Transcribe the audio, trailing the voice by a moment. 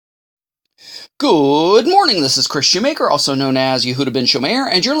Good morning, this is Chris Shoemaker, also known as Yehuda Ben Shomer,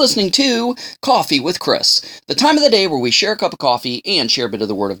 and you're listening to Coffee with Chris, the time of the day where we share a cup of coffee and share a bit of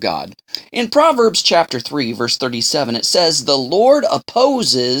the Word of God. In Proverbs chapter 3, verse 37, it says, "The Lord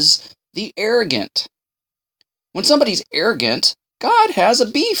opposes the arrogant." When somebody's arrogant, God has a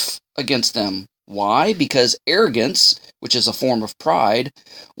beef against them. Why? Because arrogance, which is a form of pride,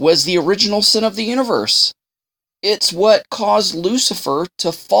 was the original sin of the universe. It's what caused Lucifer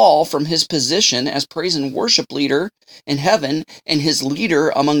to fall from his position as praise and worship leader in heaven and his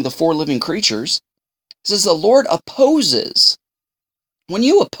leader among the four living creatures. It says the Lord opposes. When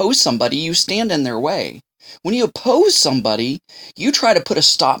you oppose somebody, you stand in their way. When you oppose somebody, you try to put a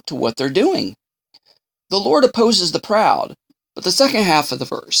stop to what they're doing. The Lord opposes the proud. But the second half of the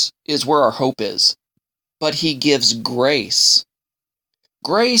verse is where our hope is. But he gives grace.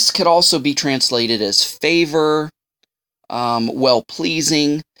 Grace could also be translated as favor,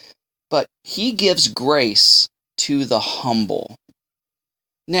 well-pleasing, but he gives grace to the humble.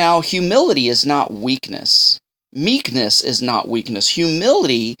 Now, humility is not weakness. Meekness is not weakness.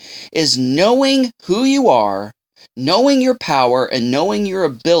 Humility is knowing who you are, knowing your power, and knowing your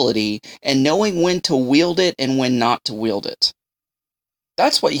ability, and knowing when to wield it and when not to wield it.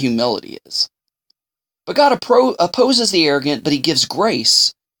 That's what humility is. But God opposes the arrogant, but he gives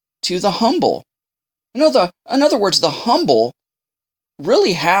grace to the humble. In other words, the humble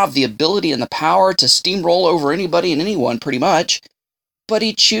really have the ability and the power to steamroll over anybody and anyone pretty much, but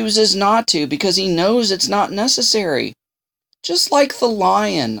he chooses not to because he knows it's not necessary. Just like the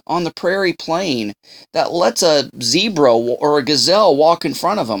lion on the prairie plain that lets a zebra or a gazelle walk in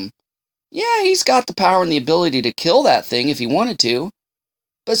front of him. Yeah, he's got the power and the ability to kill that thing if he wanted to,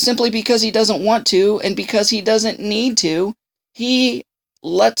 but simply because he doesn't want to and because he doesn't need to, he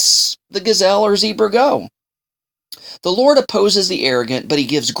lets the gazelle or zebra go. The Lord opposes the arrogant, but he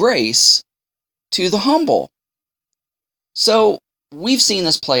gives grace to the humble. So we've seen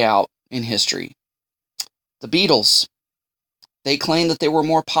this play out in history. The Beatles, they claimed that they were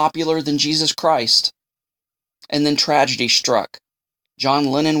more popular than Jesus Christ. And then tragedy struck.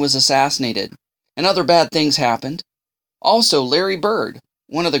 John Lennon was assassinated, and other bad things happened. Also, Larry Bird,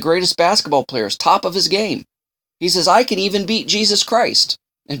 one of the greatest basketball players, top of his game. He says, I can even beat Jesus Christ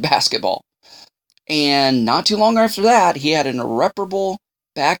in basketball. And not too long after that, he had an irreparable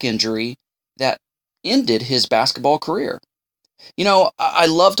back injury that ended his basketball career. You know, I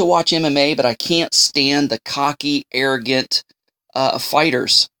love to watch MMA, but I can't stand the cocky, arrogant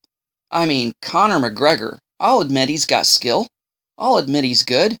fighters. I mean, Conor McGregor, I'll admit he's got skill. I'll admit he's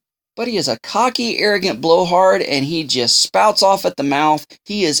good. But he is a cocky, arrogant blowhard, and he just spouts off at the mouth.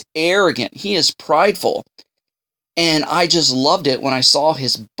 He is arrogant. He is prideful. And I just loved it when I saw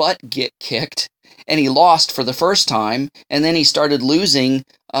his butt get kicked, and he lost for the first time, and then he started losing,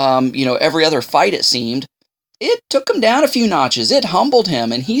 every other fight, it seemed. It took him down a few notches. It humbled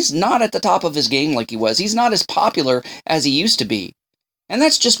him, and he's not at the top of his game like he was. He's not as popular as he used to be. And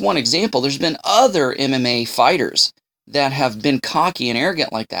that's just one example. There's been other MMA fighters that have been cocky and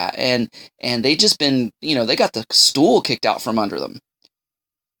arrogant like that, and they just been, they got the stool kicked out from under them.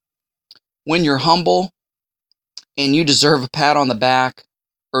 When you're humble and you deserve a pat on the back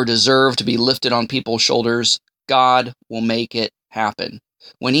or deserve to be lifted on people's shoulders, God will make it happen.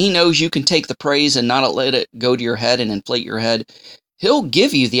 When he knows you can take the praise and not let it go to your head and inflate your head, he'll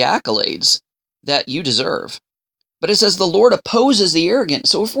give you the accolades that you deserve. But it says the Lord opposes the arrogant.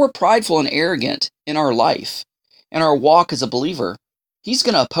 So if we're prideful and arrogant in our life, in our walk as a believer, he's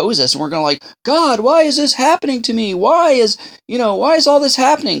going to oppose us, and we're going to God, why is this happening to me? Why is all this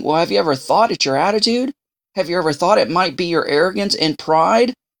happening? Well, have you ever thought it's your attitude? Have you ever thought it might be your arrogance and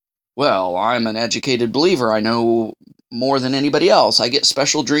pride? Well, I'm an educated believer. I know more than anybody else. I get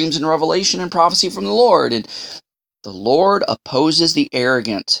special dreams and revelation and prophecy from the Lord. And the Lord opposes the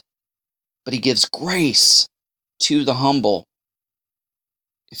arrogant, but he gives grace to the humble.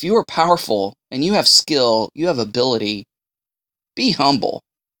 If you are powerful and you have skill, you have ability, be humble.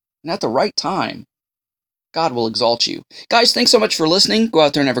 And at the right time, God will exalt you. Guys, thanks so much for listening. Go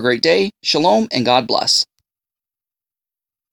out there and have a great day. Shalom and God bless.